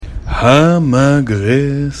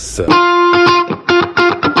המגרסה.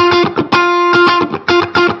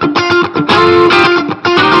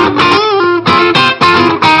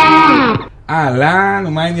 אהלן,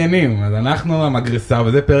 ומה העניינים? אז אנחנו המגרסה,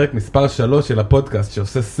 וזה פרק מספר 3 של הפודקאסט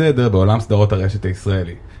שעושה סדר בעולם סדרות הרשת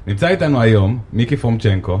הישראלי. נמצא איתנו היום מיקי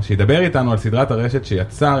פרומצ'נקו, שידבר איתנו על סדרת הרשת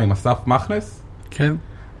שיצר עם אסף מכנס. כן.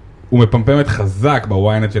 ומפמפמת חזק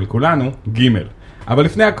בוויינט של כולנו, גימל. אבל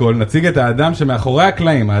לפני הכל נציג את האדם שמאחורי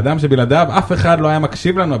הקלעים, האדם שבלעדיו אף אחד לא היה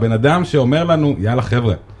מקשיב לנו, הבן אדם שאומר לנו, יאללה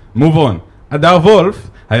חבר'ה, move on. הדר וולף,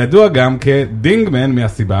 הידוע גם כדינגמן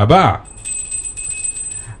מהסיבה הבאה.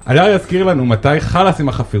 הדר יזכיר לנו מתי חלס עם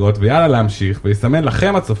החפירות ויאללה להמשיך, ויסמן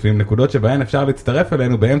לכם הצופים נקודות שבהן אפשר להצטרף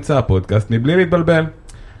אלינו באמצע הפודקאסט מבלי להתבלבל.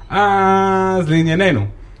 אז לענייננו.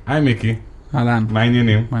 היי מיקי. אהלן. מה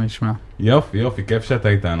העניינים? מה נשמע? יופי, יופי, כיף שאתה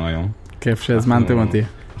איתנו היום. כיף שהזמנתם אותי.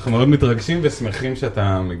 אנחנו מאוד מתרגשים ושמחים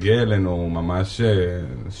שאתה מגיע אלינו ממש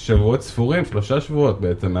שבועות ספורים, 3 שבועות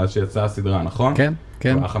בעצם, מאז שיצאה הסדרה, נכון? כן,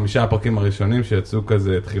 כן. 5 הפרקים הראשונים שיצאו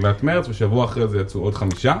כזה תחילת מרץ, ושבוע אחרי זה יצאו עוד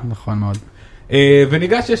 5. נכון מאוד.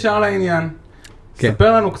 וניגש ישר לעניין. כן.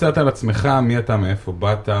 ספר לנו קצת על עצמך, מי אתה, מאיפה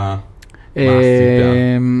באת, מה עשית?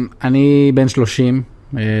 אני בן 30,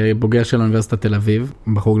 בוגר של אוניברסיטת תל אביב,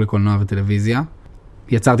 בחוג לקולנוע וטלוויזיה.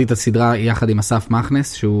 יצרתי את הסדרה יחד עם אסף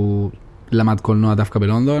מכנס, שהוא למד קולנוע דווקא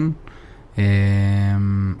בלונדון.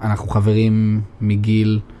 אנחנו חברים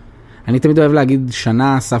מגיל, אני תמיד אוהב להגיד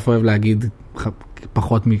שנה, אסף אוהב להגיד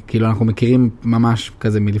פחות, כאילו אנחנו מכירים ממש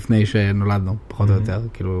כזה מלפני שנולדנו, פחות או יותר,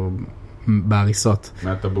 כאילו בהריסות.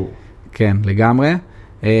 מהטבור. כן, לגמרי.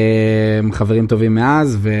 חברים טובים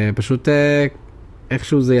מאז, ופשוט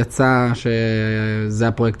איכשהו זה יצא שזה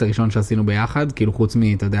הפרויקט הראשון שעשינו ביחד, כאילו חוץ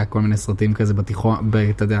אתה יודע, כל מיני סרטים כזה בתיכון,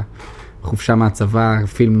 אתה יודע, חופשה מהצבא,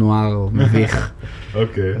 פילם נואר, מביך.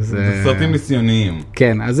 אוקיי, זה סרטים ניסיוניים.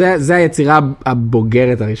 כן, אז זה היצירה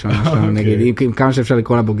הבוגרת הראשונה שלנו, נגיד, עם כמה שאפשר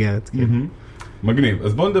לקרוא לה בוגרת. מגניב.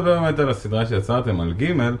 אז בואו נדבר באמת על הסדרה שיצרתם, על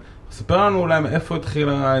גימל. ספר לנו אולי מאיפה התחיל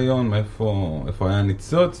הרעיון, מאיפה היה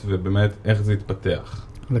ניצוץ, ובאמת איך זה התפתח.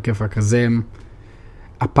 לכיפק, אז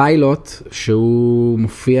הפיילוט שהוא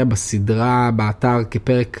מופיע בסדרה, באתר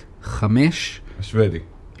כפרק 5. השוודי.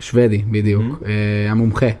 שוודי, בדיוק.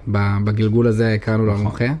 המומחה, בגלגול הזה קראנו לו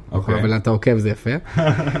המומחה, אבל אתה עוקב, זה יפה.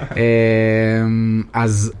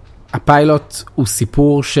 אז הפיילוט הוא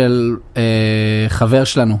סיפור של חבר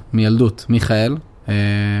שלנו מילדות, מיכאל.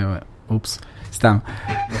 אופס, סתם.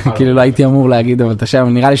 כאילו לא הייתי אמור להגיד, אבל תשאר,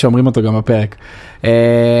 אבל נראה לי שאומרים אותו גם בפרק.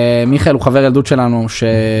 מיכאל הוא חבר ילדות שלנו,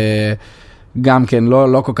 שגם כן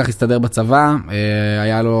לא כל כך הסתדר בצבא,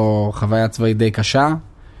 היה לו חוויה צבאית די קשה.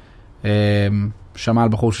 שמע על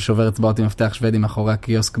בחור ששובר אצבעות עם מפתח שוודי מאחורי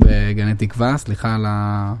הקיוסק בגני תקווה, סליחה על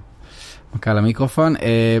המכה למיקרופון.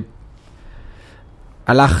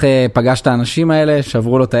 הלך, פגש את האנשים האלה,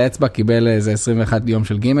 שברו לו את האצבע, קיבל איזה 21 יום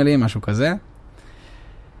של גימלים, משהו כזה.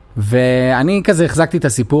 ואני כזה החזקתי את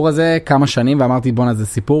הסיפור הזה כמה שנים, ואמרתי, בונה, זה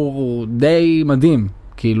סיפור די מדהים.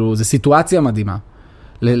 כאילו, זה סיטואציה מדהימה.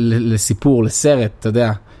 לסיפור, לסרט, אתה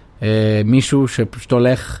יודע. מישהו שפשוט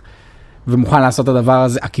הולך ומוכן לעשות את הדבר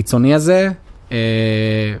הזה, הקיצוני הזה,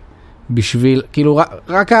 בשביל, כאילו,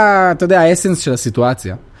 רק, אתה יודע, האסנס של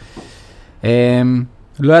הסיטואציה.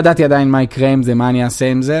 לא ידעתי עדיין מה יקרה עם זה, מה אני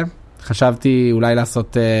אעשה עם זה. חשבתי אולי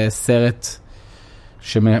לעשות סרט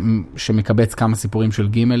שמקבץ כמה סיפורים של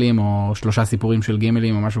גימלים, או 3 סיפורים של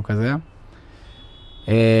גימלים, או משהו כזה.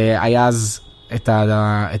 היה אז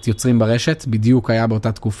את יוצרים ברשת, בדיוק היה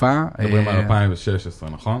באותה תקופה. מדברים על 2016,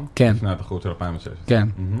 נכון? כן. לפני התחרות של 2016. כן.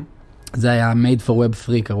 זה היה Made for Web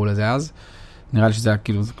 3, קראו לזה אז. נראה לי שזה היה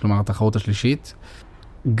כאילו, כלומר, התחרות השלישית.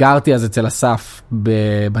 גרתי אז אצל אסף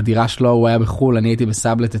בדירה שלו, הוא היה בחול, אני הייתי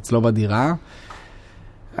בסאבלט אצלו בדירה.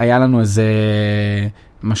 היה לנו איזה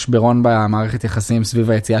משברון במערכת יחסים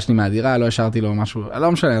סביב היציאה שלי מהדירה, לא השארתי לו משהו,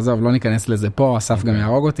 לא משנה, עזוב, לא ניכנס לזה פה, אסף גם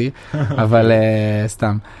יהרוג אותי, אבל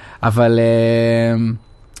סתם. אבל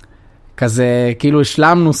כזה, כאילו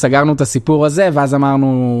השלמנו, סגרנו את הסיפור הזה, ואז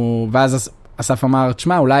אמרנו, ואז אסף אמר,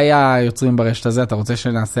 תשמע, אולי היוצרים ברשת הזה, אתה רוצה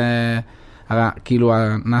שנעשה, כאילו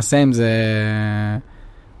נעשה עם זה,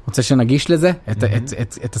 רוצה שנגיש לזה,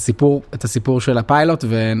 את הסיפור של הפיילוט,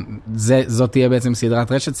 וזאת תהיה בעצם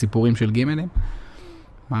סדרת רשת, סיפורים של גימלים.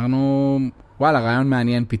 אמרנו, וואלה, רעיון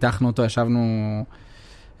מעניין, פיתחנו אותו, ישבנו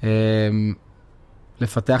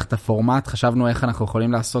לפתח את הפורמט, חשבנו איך אנחנו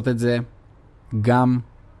יכולים לעשות את זה גם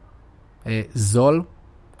זול,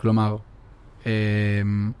 כלומר,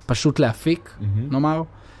 פשוט להפיק, נאמר,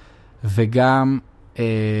 וגם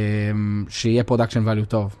שיהיה פרודקשן ואליו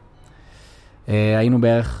טוב. היינו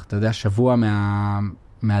בערך, אתה יודע, שבוע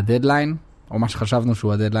מהדדליין, או מה שחשבנו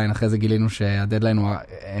שהוא הדדליין, אחרי זה גילינו שהדדליין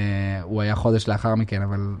הוא היה חודש לאחר מכן,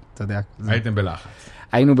 אבל אתה יודע. הייתם בלחץ.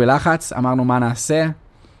 היינו בלחץ, אמרנו מה נעשה.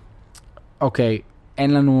 אוקיי,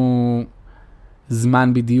 אין לנו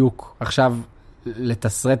זמן בדיוק. עכשיו,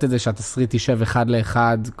 לתסרט את זה שהתסריט יישב אחד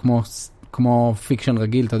לאחד, כמו פיקשן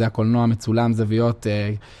רגיל, אתה יודע, קולנוע מצולם, זוויות,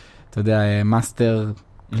 אתה יודע, מאסטר,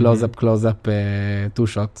 קלוז-אפ, טו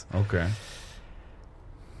שוט. אוקיי.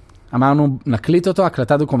 אמרנו, נקליט אותו,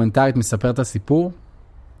 הקלטה דוקומנטרית מספר את הסיפור,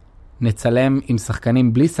 נצלם עם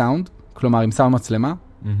שחקנים בלי סאונד, כלומר עם סאונד מצלמה,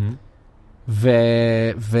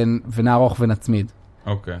 ונערוך ונצמיד.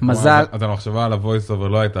 אוקיי. מזל... אז המחשבה על ה-voice over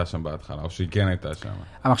לא הייתה שם בהתחלה, או שהיא כן הייתה שם?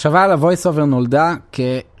 המחשבה על ה-voice over נולדה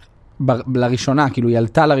לראשונה, כאילו היא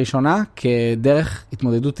עלתה לראשונה, כדרך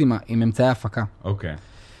התמודדות עם אמצעי ההפקה. אוקיי.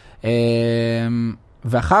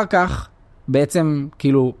 ואחר כך, בעצם,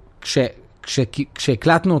 כאילו,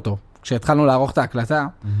 כשהקלטנו אותו, כשהתחלנו לערוך את ההקלטה,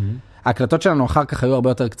 ההקלטות שלנו אחר כך היו הרבה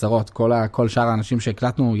יותר קצרות. כל שאר האנשים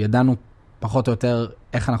שהקלטנו, ידענו פחות או יותר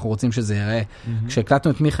איך אנחנו רוצים שזה ייראה.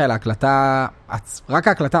 כשהקלטנו את מיכאל, ההקלטה, רק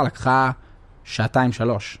ההקלטה לקחה 2-3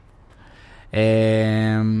 שעות.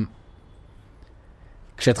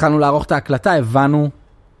 כשהתחלנו לערוך את ההקלטה, הבנו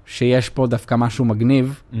שיש פה דווקא משהו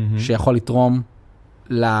מגניב, שיכול לתרום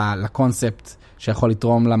לקונספט, שיכול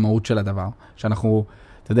לתרום למהות של הדבר. שאנחנו,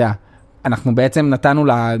 אתה יודע, אנחנו בעצם נתנו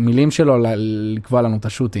למילים שלו לקבוע לנו את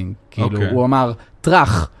השוטינג. כאילו, הוא אמר,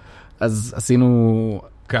 טרח, אז עשינו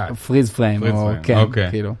פריז פריים.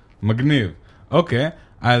 אוקיי, מגניב. אוקיי,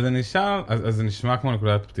 אז זה נשמע כמו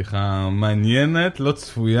נקודת פתיחה מעניינת, לא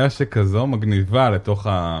צפויה שכזו, מגניבה לתוך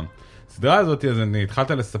הסדרה הזאת. אז אני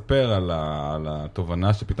התחלת לספר על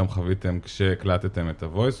התובנה שפתאום חוויתם כשהקלטתם את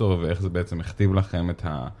ה-voice over, ואיך זה בעצם הכתיב לכם את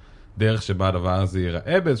הדרך שבה הדבר הזה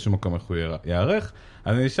ייראה באיזשהו מקום, איך הוא יערך.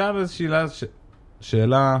 אז אני אשאל איזושהי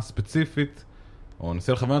שאלה ספציפית, או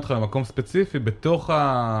ננסה לכוון אותך למקום ספציפי בתוך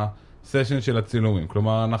הסשן של הצילומים.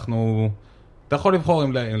 כלומר, אתה יכול לבחור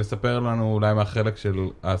אם לספר לנו אולי מהחלק של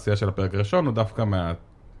העשייה של הפרק הראשון, או דווקא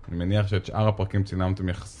אני מניח שאת שאר הפרקים צילמתם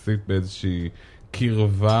יחסית באיזושהי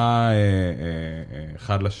קרבה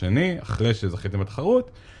אחד לשני, אחרי שזכיתם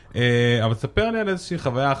בתחרות. אבל ספר לי על איזושהי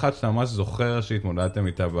חוויה אחת שאתה ממש זוכר שהתמודדתם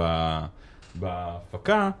איתה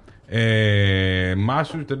בהפקה.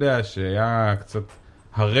 משהו, אתה יודע, שהיה קצת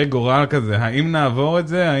הרי גורל כזה, האם נעבור את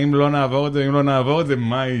זה, האם לא נעבור את זה, אם לא נעבור את זה,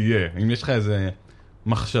 מה יהיה? אם יש לך איזה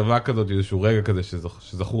מחשבה כזאת, איזשהו רגע כזה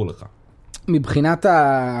שזכור לך. מבחינת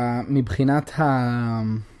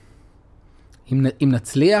אם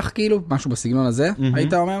נצליח, כאילו, משהו בסגנון הזה,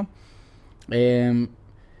 היית אומר?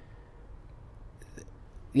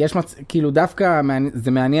 יש כאילו דווקא,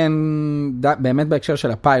 זה מעניין באמת בהקשר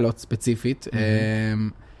של הפיילוט ספציפית,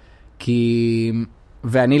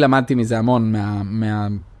 ואני למדתי מזה המון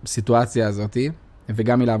מהסיטואציה הזאת,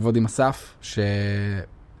 וגם מלעבוד עם אסף, שהוא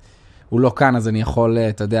לא כאן, אז אני יכול,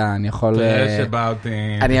 אתה יודע, אני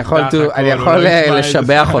יכול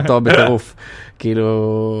לשבח אותו בטירוף.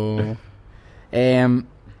 כאילו,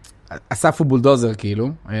 אסף הוא בולדוזר, כאילו,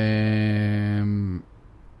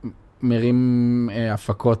 מרים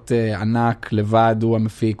הפקות ענק לבד, הוא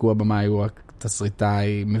המפיק, הוא הבמאי, הוא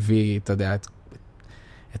התסריטאי, מביא, אתה יודע,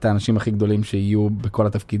 את האנשים הכי גדולים שיהיו בכל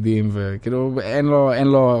התפקידים, וכאילו אין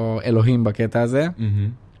לו אלוהים בקטע הזה.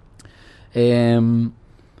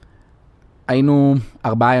 היינו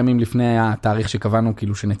 4 ימים לפני התאריך שקבענו,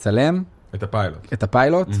 כאילו שנצלם. את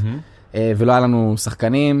הפיילוט. ולא היה לנו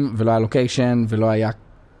שחקנים, ולא היה לוקיישן, ולא היה,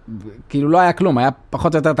 כאילו לא היה כלום, היה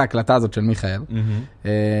פחות או יותר את ההקלטה הזאת של מיכאל.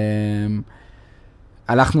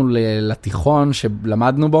 הלכנו לתיכון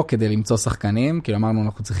שלמדנו בו כדי למצוא שחקנים, כאילו אמרנו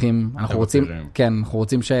אנחנו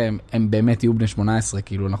רוצים שהם באמת יהיו בני 18,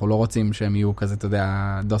 כאילו אנחנו לא רוצים שהם יהיו כזה, אתה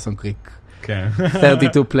יודע, דוסון קריק. כן.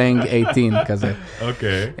 32 playing 18 כזה.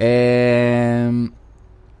 אוקיי.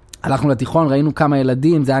 הלכנו לתיכון, ראינו כמה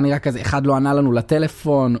ילדים, זה היה נראה כזה, אחד לא ענה לנו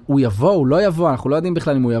לטלפון, הוא יבוא, הוא לא יבוא, אנחנו לא יודעים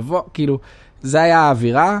בכלל אם הוא יבוא, כאילו, זה היה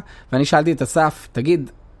האווירה, ואני שאלתי את אסף,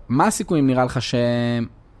 תגיד, מה הסיכויים נראה לך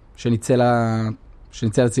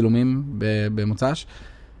שנצא לצילומים במוצ"ש?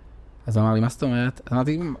 אז הוא אמר לי, מה זאת אומרת? אז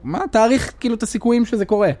אמרתי, מה, תאריך כאילו את הסיכויים שזה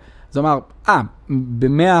קורה? אז הוא אמר,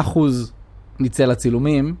 ב100% נצא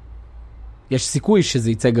לצילומים, יש סיכוי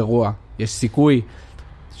שזה יצא גרוע, יש סיכוי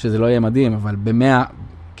שזה לא יהיה מדהים, אבל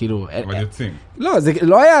כאילו... אבל יוצאים. לא, זה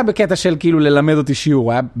לא היה בקטע של כאילו ללמד אותי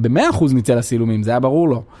שיעור, היה ב100% נצא לצילומים, זה היה ברור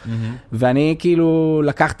לו. ואני כאילו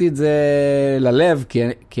לקחתי את זה ללב,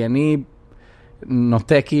 כי אני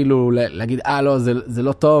נוטה כאילו להגיד, לא, זה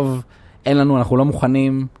לא טוב, אין לנו, אנחנו לא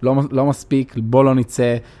מוכנים, לא מספיק, בוא לא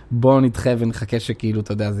נצא, בוא נדחה ונחכה שכאילו,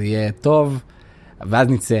 אתה יודע, זה יהיה טוב, ואז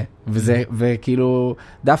נצא. וכאילו,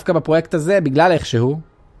 דווקא בפרויקט הזה, בגלל איכשהו,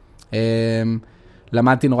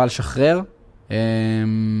 למדתי נורא לשחרר,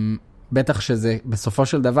 בטח שזה בסופו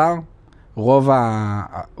של דבר,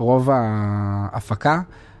 רוב ההפקה,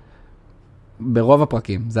 ברוב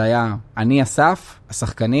הפרקים, זה היה אני אסף,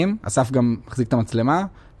 השחקנים, אסף גם מחזיק את המצלמה,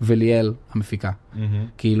 וליאל המפיקה.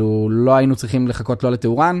 כאילו לא היינו צריכים לחכות לא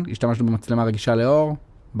לתאורן, השתמשנו במצלמה רגישה לאור,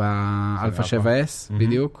 באלפא 7S,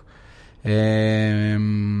 בדיוק.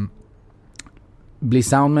 בלי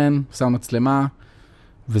סאונדמן, סאונד מצלמה,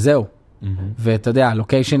 וזהו. ואתה יודע,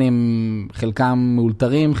 לוקיישנים, חלקם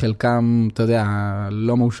מאולתרים, חלקם, אתה יודע,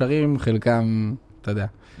 לא מאושרים, חלקם, אתה יודע.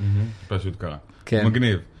 פשוט קרה. כן.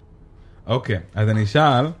 מגניב. אוקיי, אז אני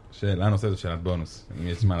אשאל, שאלה נושאת, שאלת בונוס, אם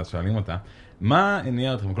יש זמן, אז שואלים אותה. מה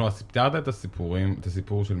הניע אתכם? כלומר, סיפרת את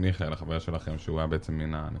הסיפור של מיכאל, החבר שלכם, שהוא היה בעצם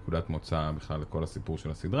מן הנקודת מוצא בכלל לכל הסיפור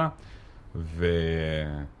של הסדרה,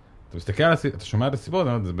 ואתה מסתכל על אתה שומע את הסיפור,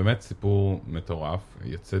 זה באמת סיפור מטורף,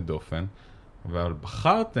 יצא דופן, אבל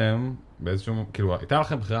בחרתם באיזשהו, כאילו, הייתה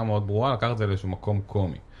לכם בחירה מאוד ברורה לקחת את זה לאיזשהו מקום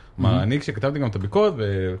קומי. כלומר, אני כשכתבתי גם את הביקורת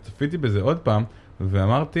וצפיתי בזה עוד פעם,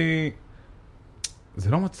 ואמרתי,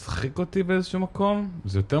 זה לא מצחיק אותי באיזשהו מקום,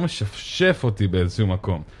 זה יותר משפשף אותי באיזשהו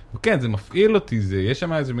מקום. וכן, זה מפעיל אותי, יש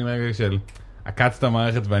שם איזה מין רגע של עקצת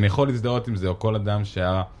המערכת ואני יכול להזדהות עם זה, או כל אדם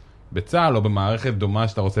שהיה בצהל או במערכת דומה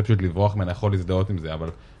שאתה רוצה פשוט לברוח ממנה, יכול להזדהות עם זה, אבל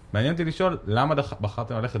מעניין אותי לשאול, למה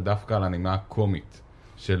בחרתם ללכת דווקא על הנימה הקומית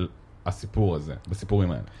של הסיפור הזה,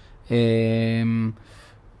 בסיפורים האלה?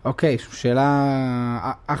 אוקיי,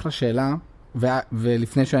 שאלה, אחלה שאלה.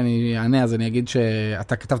 ולפני שאני אענה, אז אני אגיד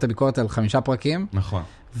שאתה כתבת ביקורת על 5 פרקים. נכון.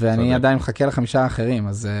 ואני עדיין מחכה ל5 האחרים,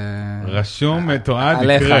 אז... רשום, מתועד,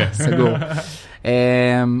 יקרה. עליך, סגור.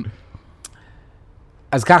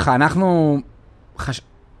 אז ככה, אנחנו...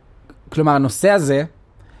 כלומר, הנושא הזה,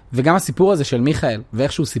 וגם הסיפור הזה של מיכאל,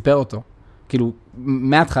 ואיך שהוא סיפר אותו, כאילו,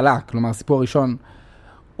 מההתחלה, כלומר, הסיפור הראשון,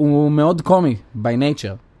 הוא מאוד קומי, by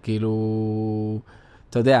nature. כאילו,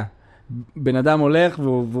 אתה יודע, בן אדם הולך,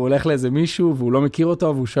 והוא הולך לאיזה מישהו, והוא לא מכיר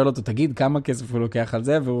אותו, והוא שואל אותו, תגיד, כמה כסף הוא לוקח על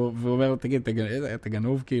זה? והוא אומר לו, תגיד, אתה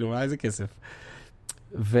גנוב, כאילו, מה איזה כסף?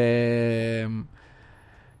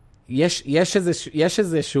 יש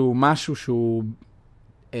איזשהו משהו שהוא,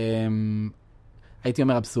 הייתי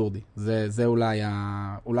אומר אבסורדי. זה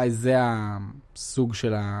אולי זה הסוג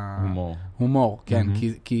של ההומור, כן,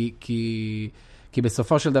 כי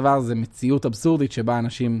בסופו של דבר זה מציאות אבסורדית שבה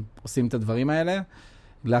אנשים עושים את הדברים האלה,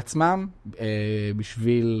 לעצמם,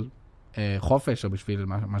 בשביל חופש, או בשביל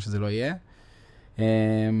מה שזה לא יהיה.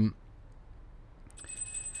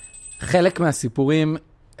 חלק מהסיפורים,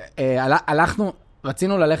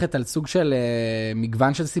 רצינו ללכת על סוג של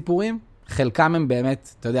מגוון של סיפורים, חלקם הם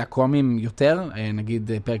באמת, אתה יודע, קומיים יותר,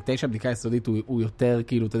 נגיד פרק 9, בדיקה יסודית, הוא יותר,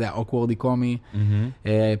 כאילו, אתה יודע, אוקוורדי קומי,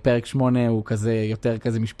 פרק 8 הוא כזה, יותר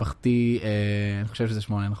כזה משפחתי, אני חושב שזה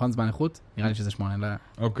 8, נכון? זמן איכות? נראה לי שזה 8, לא...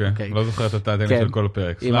 אוקיי, לא זוכר את התעדים של כל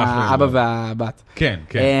פרק. עם האבא והבת. כן,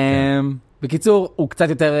 כן. בקיצור, הוא קצת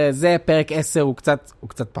יותר זה, פרק 10 הוא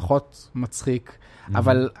קצת פחות מצחיק,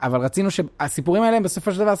 אבל רצינו שהסיפורים האלה הם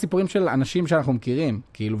בסופו של דבר סיפורים של אנשים שאנחנו מכירים,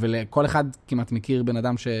 כאילו, ולכל אחד כמעט מכיר בן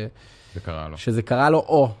אדם שזה קרה לו,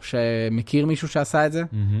 או שמכיר מישהו שעשה את זה,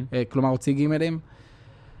 כלומר הוציא גימלים.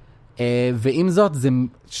 ועם זאת,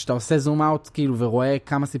 שאתה עושה זום אאוט, כאילו, ורואה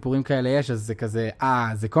כמה סיפורים כאלה יש, אז זה כזה,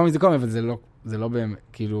 זה קומי, אבל זה לא באמת,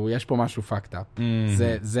 כאילו, יש פה משהו fucked up.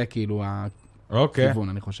 זה כאילו הכיוון,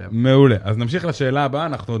 אני חושב. מעולה. אז נמשיך לשאלה הבאה,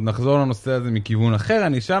 אנחנו עוד נחזור לנושא הזה מכיוון אחר.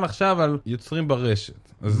 אני אשאל עכשיו על יוצרים ברשת.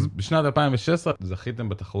 אז בשנת 2016 זכיתם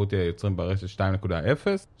בתחרות יוצרים ברשת 2.0,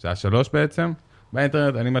 שהיה 3 בעצם.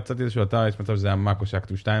 באינטרנט אני מצאתי איזשהו אתר, יש מצב שזה היה מאקו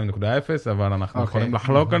שכתוב 2.0, אבל אנחנו יכולים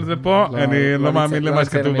לחלוק על זה פה. אני לא מאמין למה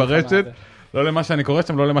שכתוב ברשת, לא למה שאני קורא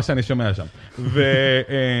שם, לא למה שאני שומע שם.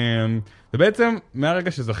 ובעצם,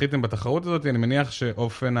 מהרגע שזכיתם בתחרות הזאת, אני מניח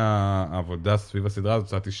שאופן העבודה סביב הסדרה הזאת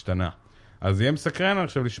קצת השתנה. אז יהיה מסקרן, אני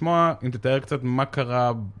חושב לשמוע, אם תתאר קצת מה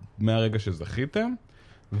קרה מהרגע שזכיתם,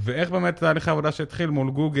 ואיך באמת תהליך העבודה שהתחיל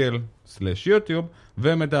מול גוגל/יוטיוב,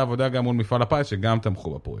 ובאמת העבודה גם מול מפעל הפיס, שגם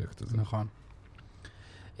תמכו בפרויקט הזה. נכון.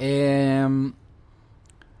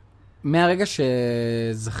 מהרגע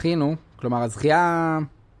שזכינו, כלומר, הזכייה,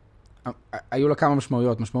 היו לה כמה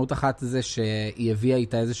משמעויות. משמעות אחת זה שהיא הביאה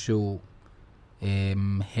איתה איזשהו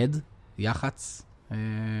הד, יח"צ,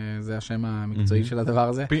 זה השם המקצועי של הדבר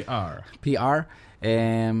הזה. PR.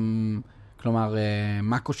 כלומר,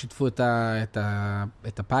 מאקו שיתפו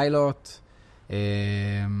את הפיילוט.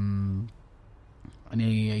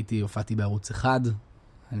 אני הופעתי בערוץ 1.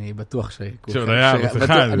 אני בטוח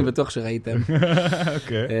אני בטוח שראיתם.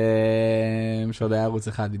 שעוד היה ערוץ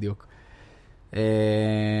 1 בדיוק.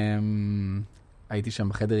 הייתי שם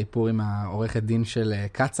בחדר איפור עם העורכת דין של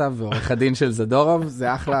קצב ועורך הדין של זדורוב,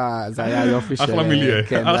 זה אחלה, זה היה יופי של... אחלה מיליה,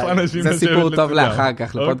 כן, אחלה אנשים זה סיפור לשבת טוב לצדם. לאחר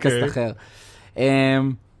כך, לפודקאסט אחר.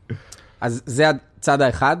 אז זה הצד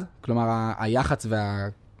האחד, כלומר היח"צ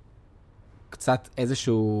קצת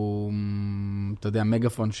איזשהו, אתה יודע,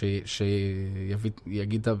 מגפון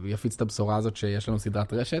שיפיץ את הבשורה הזאת שיש לנו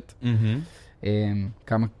סדרת רשת.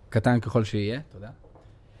 כמה קטן ככל שיהיה, תודה.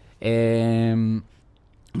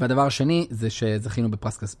 והדבר השני זה שזכינו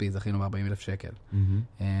בפרס כספי, זכינו ב-40,000 שקל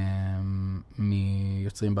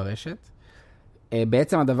מיוצרים ברשת.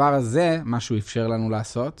 בעצם הדבר הזה, מה שהוא אפשר לנו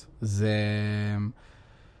לעשות, זה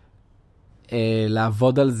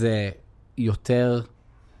לעבוד על זה יותר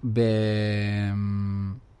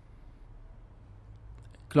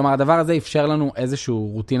כלומר, הדבר הזה אפשר לנו איזשהו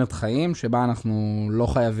רוטינת חיים, שבה אנחנו לא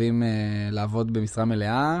חייבים לעבוד במשרה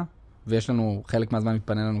מלאה, ויש לנו, חלק מהזמן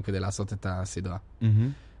מתפנה לנו כדי לעשות את הסדרה.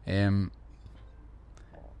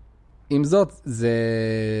 עם זאת, זה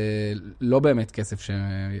לא באמת כסף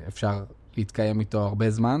שאפשר להתקיים איתו הרבה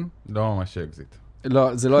זמן. לא ממש אקזיט.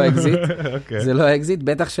 לא, זה לא אקזיט. זה לא אקזיט,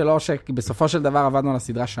 בטח שלא, שבסופו של דבר עבדנו על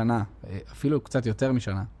הסדרה שנה, אפילו קצת יותר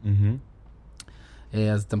משנה.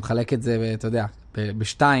 אז אתה מחלק את זה, אתה יודע,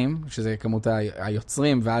 בשתיים, שזה כמות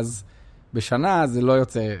היוצרים, ואז בשנה זה לא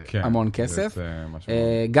יוצא המון כסף.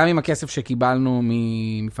 גם עם הכסף שקיבלנו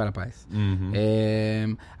ממפעל הפיס.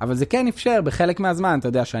 אבל זה כן אפשר בחלק מהזמן, אתה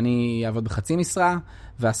יודע, שאני אעבוד בחצי משרה,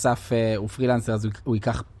 ואסף הוא פרילנסר, אז הוא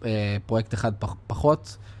ייקח פרויקט אחד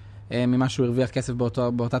פחות, ממה שהוא הרוויח כסף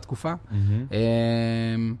באותה תקופה.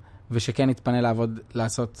 ושכן התפנה לעבוד,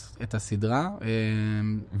 לעשות את הסדרה.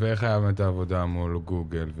 ואיך היה באמת העבודה מול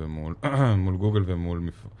גוגל מול גוגל ומול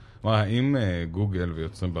האם גוגל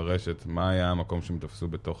ויוצרים ברשת, מה היה המקום שהם תפסו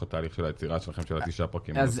בתוך התהליך של היצירה שלכם, של 9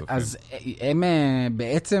 פרקים נוספים? אז הם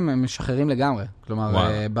בעצם הם משחררים לגמרי. כלומר,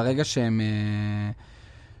 ברגע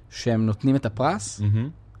שהם נותנים את הפרס,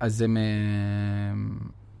 אז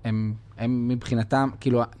הם מבחינתם,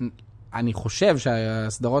 כאילו, אני חושב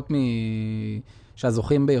שהסדרות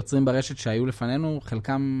שהזוכים ביוצרים ברשת שהיו לפנינו,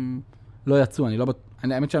 חלקם לא יצאו,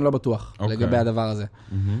 האמת שאני לא בטוח לגבי הדבר הזה.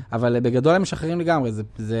 אבל בגדול הם משחררים לגמרי,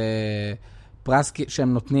 זה פרס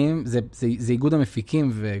שהם נותנים, זה איגוד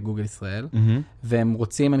המפיקים וגוגל ישראל, והם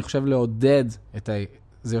רוצים, אני חושב, לעודד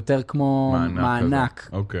זה יותר כמו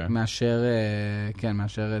מענק, מאשר, כן,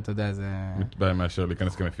 מאשר, אתה יודע, זה... מאשר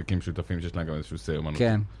להיכנס כמפיקים שותפים שיש להם גם איזשהו סייר אמנות.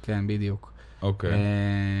 כן, כן, בדיוק. אוקיי.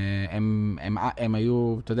 הם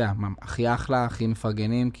היו, אתה יודע, הכי אחלה, הכי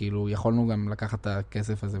מפרגנים, כאילו יכולנו גם לקחת את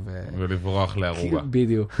הכסף הזה ולברוח לערובה.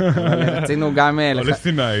 בדיוק. רצינו גם...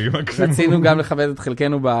 רצינו גם לכבד את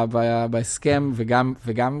חלקנו בהסכם,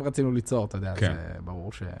 וגם רצינו ליצור, אתה יודע, זה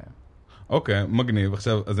ברור ש... אוקיי, מגניב.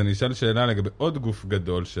 עכשיו, אז אני אשאל שאלה לגבי עוד גוף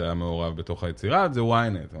גדול שהיה מעורב בתוך היצירה, זה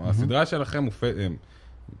ynet. הסדרה שלכם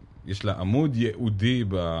יש לה עמוד ייעודי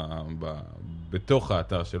בתוך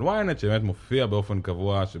האתר של ynet, שבאמת מופיע באופן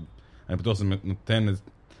קבוע, שאני בטוח שזה נותן,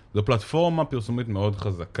 זו פלטפורמה פרסומית מאוד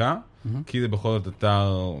חזקה, כי זה בכל זאת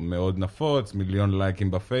אתר מאוד נפוץ, 1,000,000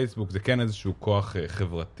 לייקים בפייסבוק, זה כן איזשהו כוח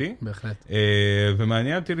חברתי. בהחלט.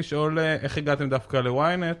 ומעניין אותי לשאול איך הגעתם דווקא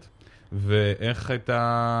ל-ynet, ואיך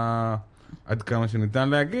הייתה, עד כמה שניתן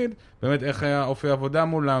להגיד, באמת איך היה אופי העבודה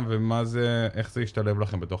מולם, ומה זה, איך זה ישתלב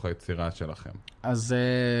לכם בתוך היצירה שלכם. אז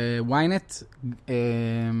ynet,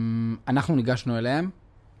 אנחנו ניגשנו אליהם,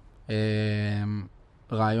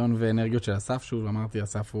 רעיון ואנרגיות של אסף, שוב אמרתי,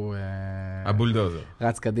 אסף הוא... הבולדוזר.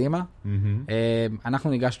 רץ קדימה. אנחנו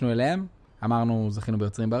ניגשנו אליהם, אמרנו, זכינו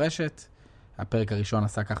ביוצרים ברשת, הפרק הראשון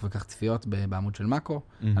עשה כך וכך צפיות בעמוד של מקו.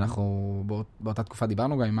 אנחנו באותה תקופה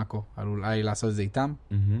דיברנו גם עם מקו, על אולי לעשות את זה איתם.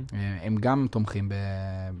 הם גם תומכים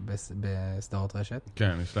בסדרות רשת.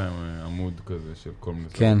 כן, יש להם עמוד כזה של כל מיני...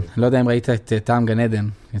 כן, לא יודע אם ראית את טעם גן עדן,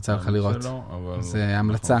 יצא לך לראות. זה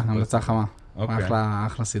המלצה חמה.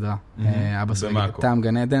 אחלה סדרה. טעם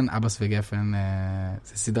גן עדן, אבס וגפן,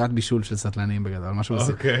 זה סדרת בישול של סטלנים בגדול.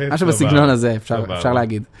 משהו בסגנון הזה, אפשר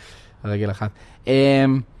להגיד. רגל אחת.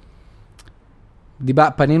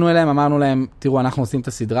 פנינו אליהם, אמרנו להם, תראו, אנחנו עושים את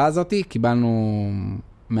הסדרה הזאת, קיבלנו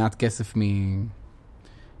מעט כסף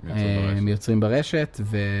מיוצרים ברשת,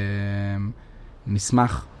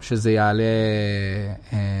 ונשמח שזה יעלה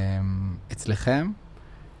אצלכם.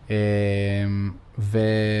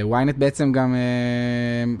 וויינט בעצם גם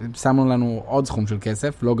שמנו לנו עוד סכום של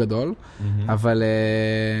כסף, לא גדול, אבל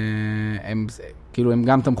הם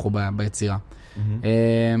גם תמכו ביצירה.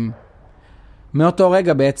 מאותו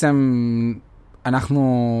רגע בעצם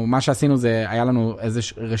מה שעשינו זה, היה לנו איזו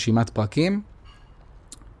רשימת פרקים,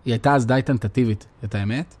 היא הייתה אז די טנטטיבית, את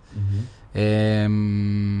האמת.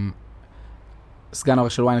 סגן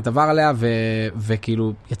העורך של ynet עבר עליה,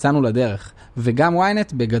 וכאילו יצאנו לדרך. וגם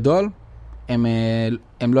ynet בגדול,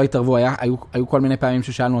 הם לא התערבו, היו כל מיני פעמים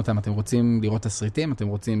ששאלנו אותם, אתם רוצים לראות תסריטים, אתם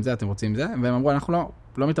רוצים זה, והם אמרו, אנחנו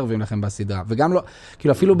לא מתערבים לכם בסדרה. וגם לא,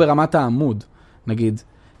 כאילו אפילו ברמת העמוד, נגיד,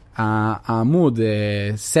 העמוד,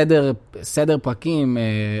 סדר פרקים,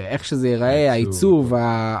 איך שזה ייראה, העיצוב,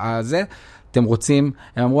 הזה, אתם רוצים,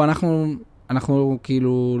 הם אמרו, אנחנו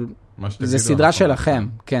כאילו, זה סדרה שלכם,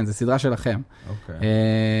 כן, זה סדרה שלכם.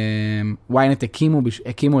 ynet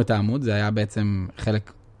הקימו את העמוד, זה היה בעצם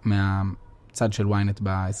חלק מהצד של ynet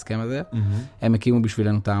בהסכם הזה. הם הקימו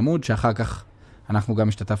בשבילנו את העמוד, שאחר כך אנחנו גם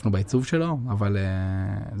השתתפנו בעיצוב שלו, אבל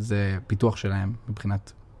זה פיתוח שלהם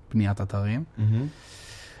מבחינת בניית אתרים.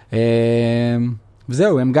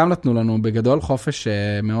 וזהו, הם גם נתנו לנו בגדול חופש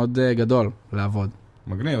מאוד גדול לעבוד.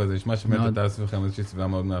 מגניב, אז נשמע שבאמת אתה סביבכם איזושהי סביבה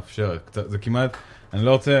מאוד מאפשרת. זה כמעט, אני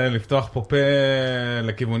לא רוצה לפתוח פה פה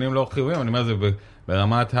לכיוונים לא חיוביים, אני אומר, זה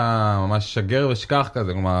ברמת הממש שגר ושכח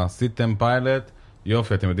כזה, כלומר, עשיתם פיילוט,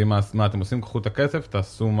 יופי, אתם יודעים מה אתם עושים, קחו את הכסף,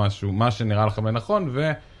 תעשו משהו, מה שנראה לכם לנכון,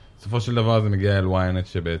 ובסופו של דבר זה מגיע אל ynet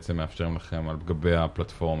שבעצם מאפשרים לכם על גבי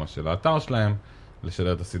הפלטפורמה של האתר שלהם,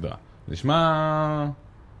 לשדר את הסדרה. נשמע,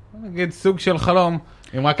 נגיד, סוג של חלום.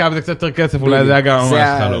 אם רק היה בזה קצת יותר כסף, אולי זה היה גם ממש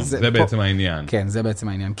חלום. זה בעצם העניין. כן, זה בעצם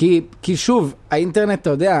העניין. כי שוב, האינטרנט, אתה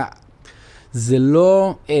יודע, זה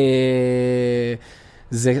לא,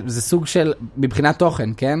 זה סוג של, מבחינת תוכן,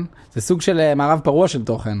 כן? זה סוג של מערב פרוע של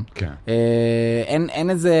תוכן. כן. אין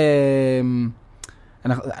איזה,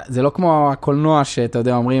 זה לא כמו הקולנוע שאתה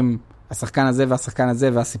יודע, אומרים, השחקן הזה והשחקן הזה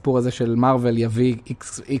והסיפור הזה של מרוול יביא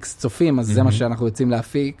איקס צופים, אז זה מה שאנחנו יוצאים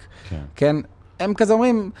להפיק. כן? הם כזה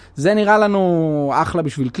אומרים, זה נראה לנו אחלה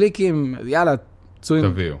בשביל קליקים, יאללה,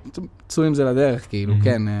 צאו עם זה לדרך, כאילו,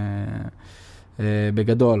 כן,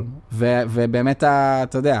 בגדול. ובאמת,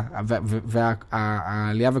 אתה יודע,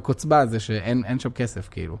 והעלייה וקוצבה זה שאין שם כסף,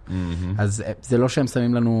 כאילו. אז זה לא שהם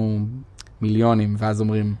שמים לנו מיליונים, ואז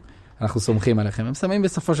אומרים, אנחנו סומכים עליכם. הם שמים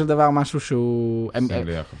בסופו של דבר משהו שהוא,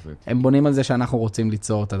 הם בונים על זה שאנחנו רוצים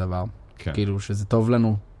ליצור את הדבר. כאילו, שזה טוב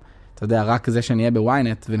לנו. אתה יודע, רק זה שנהיה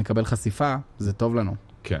בוויינט ונקבל חשיפה, זה טוב לנו.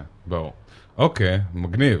 כן, ברור. אוקיי,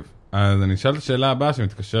 מגניב. אז אני אשאל את השאלה הבאה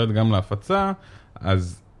שמתקשרת גם להפצה,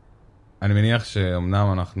 אז אני מניח שאומנם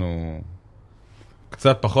אנחנו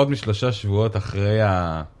קצת פחות מ3 שבועות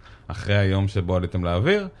אחרי היום שבו עליתם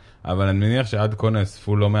לאוויר, אבל אני מניח שעד כה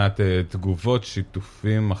נאספו לא מעט תגובות,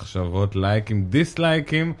 שיתופים, מחשבות, לייקים,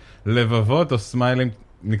 דיסלייקים, לבבות או סמיילים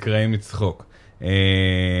נקראים מצחוק.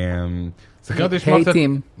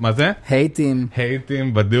 הייטים. מה זה? הייטים.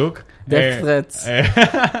 הייטים, בדיוק. death threats.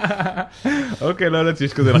 אוקיי, לא יודעת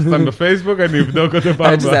שיש כזה לחצן בפייסבוק, אני אבדוק אותו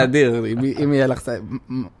פעם. זה אדיר, אם יהיה לחצן,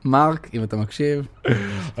 מרק, אם אתה מקשיב.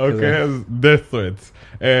 אוקיי, אז death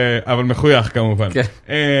threats. אבל מחוייך כמובן.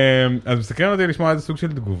 אז מסקרן אותי לשמוע איזה סוג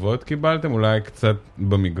של תגובות קיבלתם, אולי קצת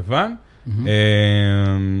במגוון.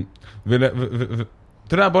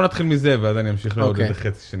 אתה יודע, בואו נתחיל מזה, ואז אני אמשיך לעוד את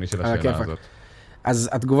החצי שני של השאלה הזאת. אז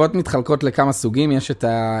התגובות מתחלקות לכמה סוגים, יש את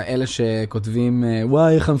האלה שכותבים,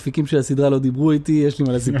 וואי, איך המפיקים של הסדרה לא דיברו איתי, יש לי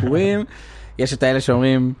מלא סיפורים. יש את האלה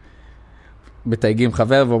שאומרים, בתייגים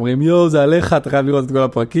חבר, ואומרים, יו, זה עליך, אתה חייב לראות את כל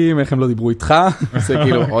הפרקים, איך הם לא דיברו איתך. זה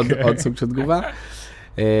כאילו עוד סוג של תגובה.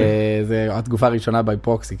 זה התגובה הראשונה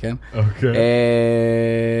בפרוקסי, כן? אוקיי.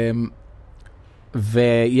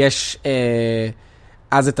 ויש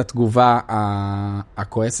אז את התגובה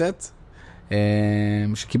הכועסת,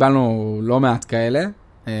 שקיבלנו לא מעט כאלה,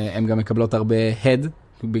 הם גם מקבלות הרבה הד.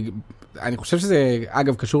 אני חושב שזה,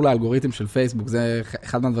 אגב, קשור לאלגוריתם של פייסבוק, זה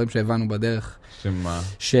אחד מהדברים שהבנו בדרך. שמה?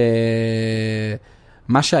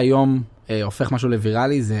 שמה שהיום הופך משהו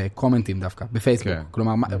לוויראלי זה קומנטים דווקא, בפייסבוק.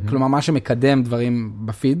 כלומר, מה שמקדם דברים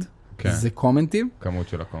בפיד, זה קומנטים. כמות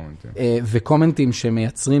של הקומנטים. וקומנטים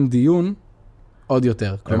שמייצרים דיון עוד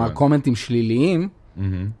יותר. כלומר, קומנטים שליליים,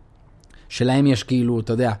 שלהם יש כאילו,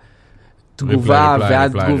 אתה יודע, תגובה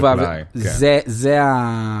ועד תגובה,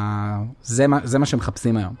 זה מה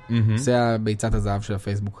שמחפשים היום. זה ביצת הזהב של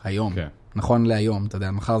הפייסבוק היום. נכון להיום, אתה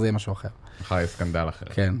יודע, מחר זה יהיה משהו אחר. מחר יהיה סקנדל אחר.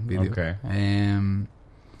 כן, בדיוק.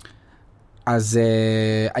 אז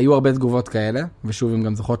היו הרבה תגובות כאלה, ושוב הם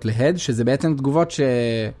גם זוכות להד, שזה בעצם תגובות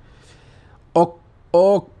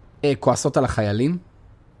או כועסות על החיילים,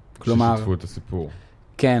 כלומר... ששתפו את הסיפור.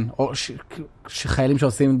 כן, או שחיילים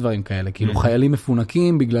שעושים דברים כאלה, כאילו חיילים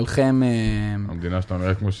מפונקים בגללכם... המדינה שלנו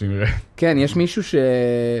נראית כמו שהיא נראית. כן, יש מישהו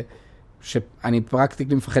שאני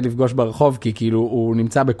פרקטיקלי מפחד לפגוש ברחוב, כי כאילו הוא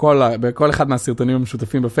נמצא בכל אחד מהסרטונים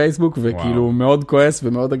המשותפים בפייסבוק, וכאילו הוא מאוד כועס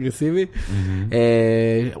ומאוד אגרסיבי.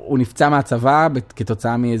 הוא נפצע מהצבא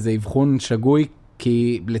כתוצאה מאיזה אבחון שגוי,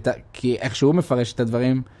 כי איך שהוא מפרש את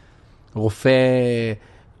הדברים, רופא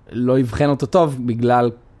לא יבחן אותו טוב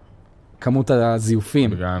בגלל כמות הזיופים.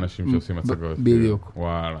 בגלל האנשים שעושים הצגות. בדיוק.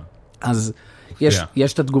 וואלה. אז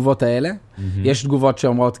יש את התגובות האלה, יש תגובות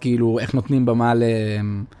שאומרות כאילו איך נותנים במה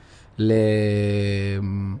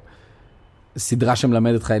לסדרה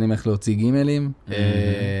שמלמדת חיילים איך להוציא גימלים,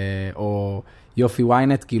 או יופי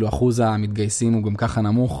וויינט, כאילו אחוז המתגייסים הוא גם ככה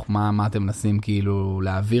נמוך, מה אתם מנסים כאילו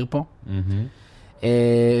להעביר פה.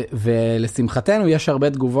 ולשמחתנו יש הרבה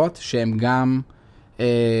תגובות שהן גם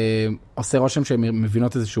עושה רושם שהן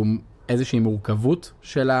מבינות איזושהי מורכבות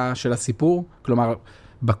של הסיפור, כלומר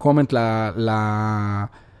בקומנט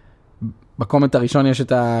בקומנט הראשון יש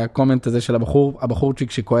את הקומנט הזה של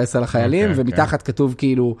הבחורצ'יק שכועס על החיילים, ומתחת כתוב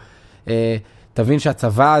כאילו, תבין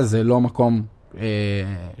שהצבא זה לא מקום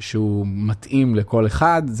שהוא מתאים לכל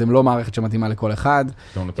אחד, זה לא מערכת שמתאימה לכל אחד.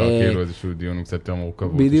 אתה נותר כאילו איזשהו דיון קצת יותר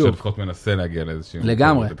מורכבות. בדיוק. שלפחות מנסה להגיע לאיזושהי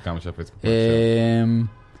לגמרי. עד כמה שהפייסבוק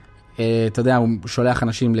אתה יודע, הוא שולח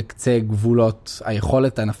אנשים לקצה גבולות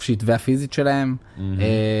היכולת הנפשית והפיזית שלהם,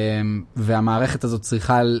 והמערכת הזאת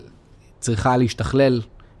צריכה להשתכלל,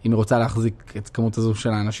 אם היא רוצה להחזיק את כמות הזו של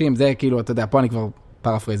האנשים. זה כאילו, אתה יודע, פה אני כבר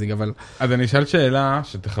פרפרייזינג, אבל... אז אני אשאל שאלה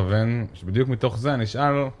שתכוון, שבדיוק מתוך זה אני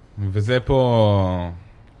אשאל, וזה פה...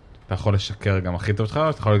 אתה יכול לשקר גם הכי טוב שלך,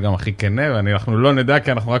 אתה יכול להיות גם הכי כנה, ואנחנו לא נדע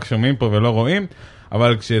כי אנחנו רק שומעים פה ולא רואים,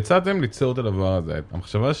 אבל כשיצאתם ליצור את הדבר הזה,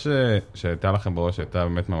 המחשבה שהייתה לכם בראש, הייתה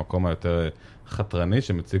באמת מהמקום היותר חתרני,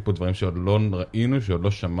 שמציג פה דברים שעוד לא ראינו, שעוד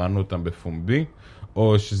לא שמענו אותם בפומבי,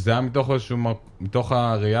 או שזה היה מתוך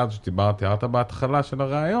הראייה הזאת שתיארת בהתחלה של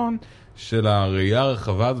הרעיון, של הראייה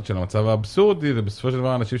הרחבה הזאת של המצב האבסורדי, ובסופו של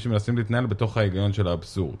דבר אנשים שמנסים להתנהל בתוך ההיגיון של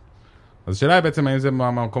האבסורד. אז השאלה היא בעצם האם זה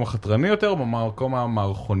מהמקום החתרני יותר, או מהמקום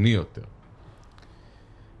המערכוני יותר?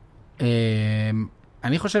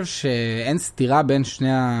 אני חושב שאין סתירה בין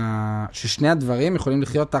ששני הדברים יכולים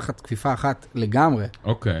לחיות תחת כפיפה אחת לגמרי.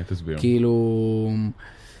 אוקיי, תסביר. כאילו,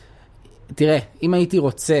 תראה, אם הייתי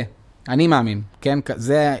רוצה, אני מאמין, כן?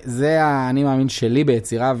 זה האני מאמין שלי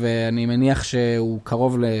ביצירה, ואני מניח שהוא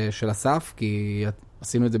קרוב של אסף, כי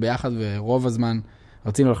עשינו את זה ביחד, ורוב הזמן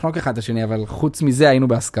רצינו לחנוק אחד את השני, אבל חוץ מזה היינו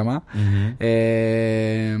בהסכמה.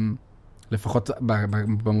 לפחות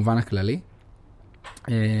במובן הכללי.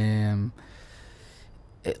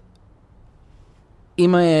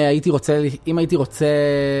 אם הייתי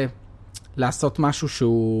רוצה לעשות משהו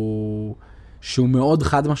שהוא מאוד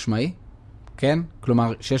חד משמעי, כן?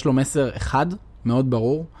 כלומר, שיש לו מסר אחד מאוד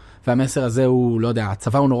ברור, והמסר הזה הוא, לא יודע,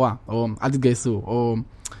 הצבא הוא נורא, או אל תתגייסו, או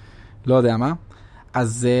לא יודע מה.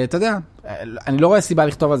 אז אתה יודע, אני לא רואה סיבה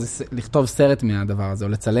לכתוב סרט מהדבר הזה, או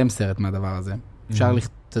לצלם סרט מהדבר הזה. אפשר,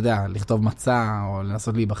 אתה יודע, לכתוב מצע, או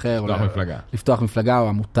לנסות להיבחר, לפתוח מפלגה, או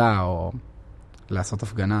עמותה, או לעשות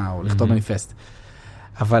הפגנה, או לכתוב מניפסט.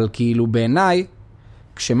 אבל כאילו בעיניי,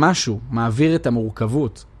 כשמשהו מעביר את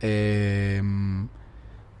המורכבות,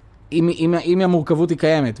 אם המורכבות היא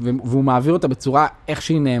קיימת, והוא מעביר אותה בצורה איך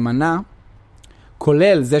שהיא נאמנה,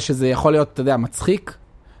 כולל זה שזה יכול להיות, אתה יודע, מצחיק,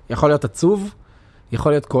 יכול להיות עצוב,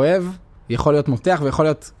 יכול להיות כואב, יכול להיות מותח, ויכול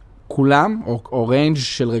להיות כולם, או ריינג'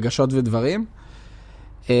 של רגשות ודברים,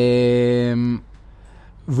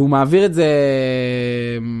 והוא מעביר את זה,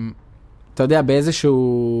 אתה יודע,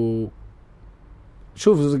 באיזשהו...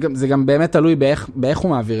 שוב, זה גם באמת תלוי באיך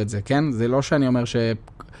הוא מעביר את זה, כן? זה לא שאני אומר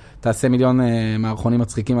שתעשה מיליון מערכונים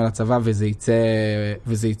מצחיקים על הצבא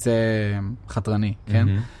וזה יצא חתרני, כן?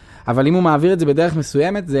 אבל אם הוא מעביר את זה בדרך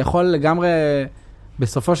מסוימת, זה יכול לגמרי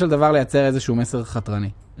בסופו של דבר לייצר איזשהו מסר חתרני.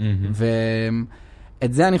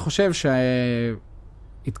 ואת זה אני חושב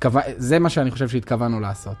זה מה שאני חושב שהתכוונו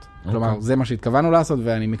לעשות. כלומר, זה מה שהתכוונו לעשות,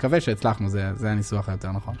 ואני מקווה שהצלחנו, זה הניסוח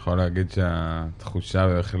היותר נכון. יכול להגיד שהתחושה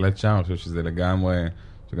בהחלט שם, אני חושב שזה לגמרי,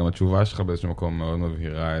 שגם התשובה שלך באיזשהו מקום מאוד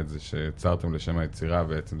מבהירה את זה, שיצרתם לשם היצירה,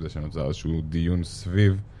 בעצם זה שנוצר איזשהו דיון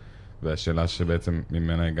סביב, והשאלה שבעצם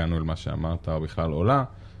ממנה הגענו למה שאמרת, או בכלל עולה,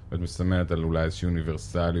 ואת מסמנת על אולי איזושהי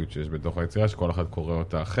אוניברסליות שיש בתוך היצירה, שכל אחד קורא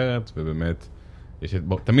אותה אחרת, ובאמת,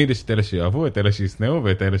 תמיד יש את אלה שיאהבו, את אלה שיסנאו,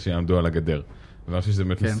 ואת אלה שיעמדו על הגדר. ואני חושב שזה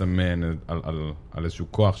באמת מסמן על איזשהו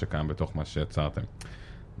כוח שקיים בתוך מה שיצרתם.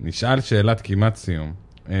 נשאל שאלת כמעט סיום.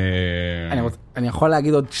 אני יכול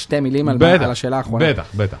להגיד עוד שתי מילים על השאלה האחרונה.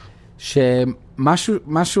 בטח.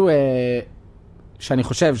 שמשהו שאני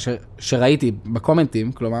חושב שראיתי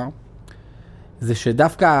בקומנטים, כלומר, זה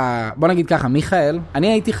שדווקא, בוא נגיד ככה, מיכאל, אני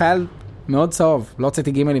הייתי חייל מאוד צהוב, לא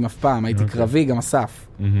הוצאתי גימלים אף פעם, הייתי קרבי, גם אסף.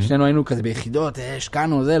 שנינו היינו כזה ביחידות,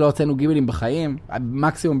 השקענו זה, לא הוצאנו גימלים בחיים,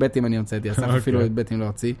 מקסימום בטים אני הוצאתי, אסף אפילו את בטים לא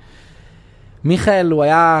הוציא. מיכאל, הוא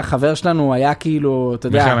היה חבר שלנו, הוא היה כאילו, אתה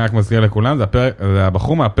יודע... מיכאל, אני רק מזכיר לכולם, זה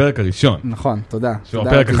הבחור מהפרק הראשון. נכון, תודה. שהוא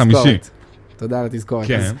הפרק החמישי. תודה על התזכורת.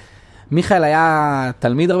 מיכאל היה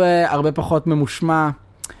תלמיד הרבה פחות ממושמע,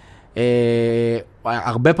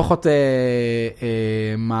 הרבה פחות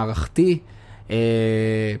מערכתי,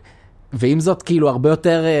 ועם זאת כאילו הרבה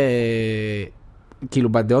יותר,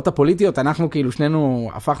 כאילו בדעות הפוליטיות, אנחנו כאילו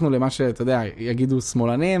שנינו הפכנו למה שאתה יודע, יגידו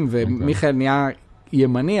שמאלנים, ומיכאל נהיה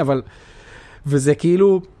ימני, אבל, וזה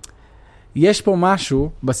כאילו, יש פה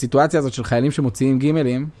משהו בסיטואציה הזאת של חיילים שמוציאים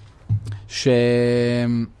גימלים, שזה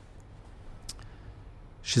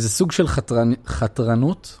סוג של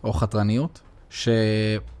חתרנות או חתרניות,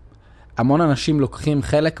 שהמון אנשים לוקחים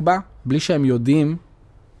חלק בה, בלי שהם יודעים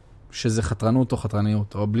שזה חתרנות או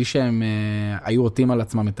חתרניות, או בלי שהם היו עוטים על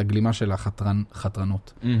עצמם את הגלימה של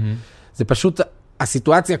החתרנות. זה פשוט,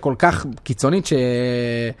 הסיטואציה כל כך קיצונית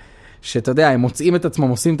שאתה יודע, הם מוצאים את עצמם,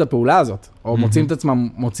 עושים את הפעולה הזאת, או מוצאים את עצמם,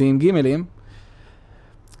 מוציאים גימלים,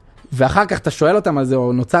 ואחר כך אתה שואל אותם על זה,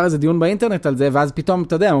 או נוצר איזה דיון באינטרנט על זה, ואז פתאום,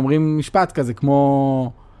 אתה יודע, הם אומרים משפט כזה,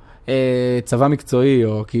 כמו צבא מקצועי,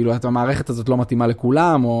 או כאילו, המערכת הזאת לא מתאימה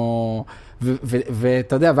לכולם, או,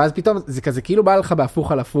 ואתה יודע, ואז פתאום, זה כזה כאילו בא לך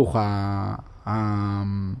בהפוך על הפוך,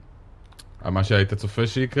 מה שהיית צופה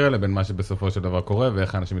שיקרה, לבין מה שבסופו של דבר קורה,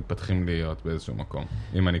 ואיך האנשים מתפתחים להיות באיזשהו מקום,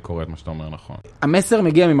 אם אני קורא את מה שאתה אומר נכון. המסר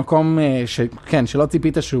מגיע ממקום, כן, שלא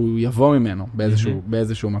ציפית שהוא יבוא ממנו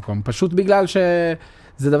באיזשהו מקום, פשוט בגלל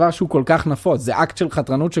זה דבר שהוא כל כך נפוץ, זה אקט של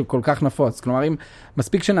חתרנות שהוא כל כך נפוץ. כלומר, אם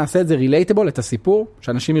מספיק שנעשה את זה relatable, את הסיפור,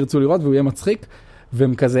 שאנשים ירצו לראות והוא יהיה מצחיק,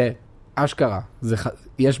 והם כזה, אשכרה,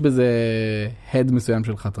 יש בזה הד מסוים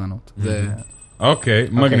של חתרנות. אוקיי,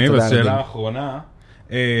 מגניב, אז שאלה האחרונה,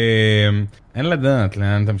 אין לדעת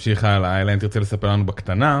לאן תמשיך הלאה, אלא אם תרצה לספר לנו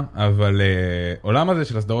בקטנה, אבל עולם הזה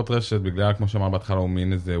של הסדרות רשת, בגלל, כמו שאמר בהתחלה, הוא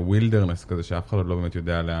מין איזה wilderness כזה, שאף אחד עוד לא באמת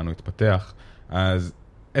יודע לאן הוא יתפתח, אז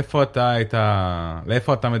לאיפה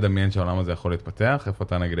אתה מדמיין שהעולם הזה יכול להתפתח? איפה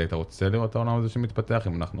אתה נגיד היית רוצה לראות את העולם הזה שמתפתח?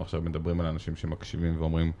 אם אנחנו עכשיו מדברים על אנשים שמקשיבים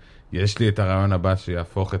ואומרים, יש לי את הרעיון הבא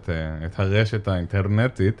שיהפוך את הרשת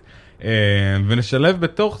האינטרנטית, ונשלב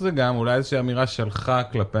בתוך זה גם אולי איזושהי אמירה שלך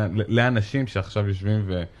לאנשים שעכשיו יושבים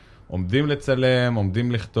ועומדים לצלם,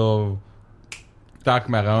 עומדים לכתוב, טק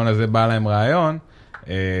מהרעיון הזה בא להם רעיון,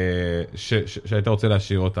 שהיית רוצה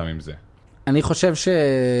להשאיר אותם עם זה. אני חושב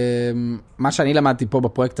שמה שאני למדתי פה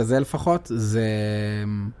בפרויקט הזה לפחות, זה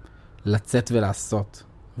לצאת ולעשות.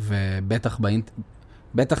 ובטח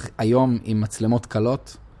היום עם מצלמות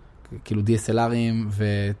קלות, כאילו DSLRים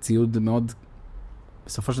וציוד מאוד,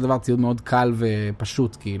 בסופו של דבר ציוד מאוד קל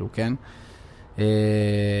ופשוט, כאילו, כן?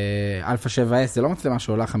 אלפא 7S זה לא מצלמה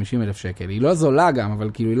שעולה 50,000 שקל. היא לא זולה גם, אבל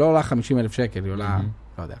כאילו היא לא עולה 50,000 שקל, היא עולה,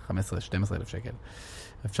 לא יודע, 15,000-12,000 שקל.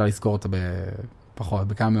 אפשר לזכור אותה פחות,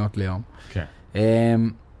 בכמה מאות ליום. כן.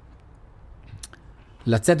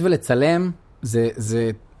 לצאת ולצלם,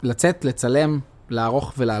 זה לצאת, לצלם,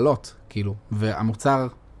 לערוך ולעלות, כאילו. והמוצר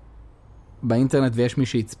באינטרנט ויש מי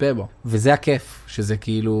שיצפה בו. וזה הכיף, שזה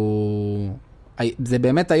כאילו... זה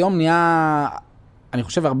באמת היום נהיה, אני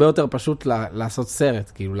חושב, הרבה יותר פשוט לעשות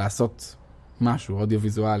סרט, כאילו, לעשות משהו,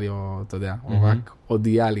 אודיו-ויזואלי, או, אתה יודע, או רק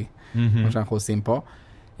אודיאלי, מה שאנחנו עושים פה.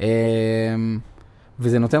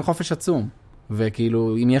 וזה נותן חופש עצום.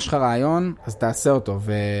 וכאילו, אם יש לך רעיון, אז תעשה אותו,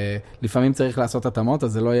 ולפעמים צריך לעשות התאמות,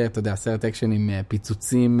 אז זה לא יהיה, אתה יודע, סרט אקשן עם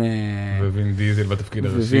פיצוצים. ווין דיזל בתפקיד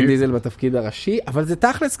הראשי. ווין דיזל בתפקיד הראשי, אבל זה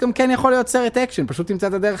תכלס גם כן יכול להיות סרט אקשן, פשוט תמצא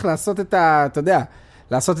את הדרך לעשות את אתה יודע,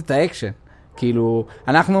 לעשות את האקשן. כאילו,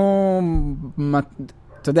 אנחנו,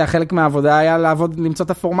 אתה יודע, חלק מהעבודה היה לעבוד, למצוא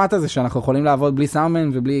את הפורמט הזה, שאנחנו יכולים לעבוד בלי סאומן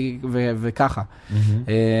ובלי, וככה.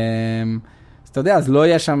 אז אתה יודע, אז לא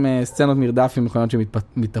יהיה שם סצנות מרדף עם מכונות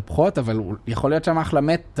שמתהפכות, אבל יכול להיות שם אחלה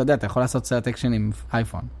מת, אתה יודע, אתה יכול לעשות סרט אקשן עם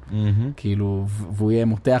אייפון. כאילו, והוא יהיה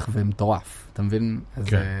מותח ומטורף, אתה מבין?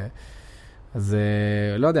 אז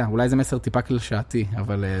לא יודע, אולי זה מסר טיפה קלשעתי,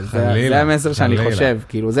 אבל זה המסר שאני חושב.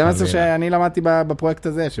 כאילו, זה מסר שאני למדתי בפרויקט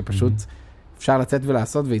הזה, שפשוט אפשר לצאת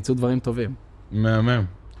ולעשות וייצאו דברים טובים. מהמם.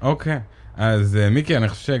 אוקיי. אז מיקי, אני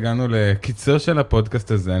חושב שהגענו לקיצור של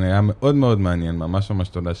הפודקאסט הזה, היה מאוד מאוד מעניין, ממש ממש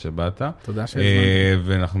תודה שבאת. תודה שהזמנתי.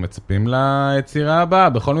 ואנחנו מצפים ליצירה הבאה.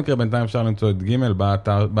 בכל מקרה, בינתיים אפשר למצוא את גימל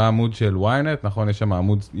בעמוד של ynet, נכון? יש שם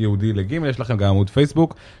עמוד יהודי לגימל, יש לכם גם עמוד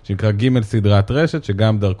פייסבוק, שנקרא גימל סדרת רשת,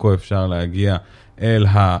 שגם דרכו אפשר להגיע אל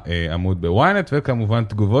העמוד בוויינט, וכמובן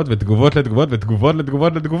תגובות ותגובות לתגובות ותגובות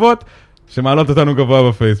לתגובות לתגובות, שמעלות אותנו גבוה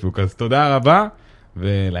בפייסבוק. אז תודה רבה,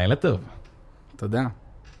 ולילה טוב. תודה.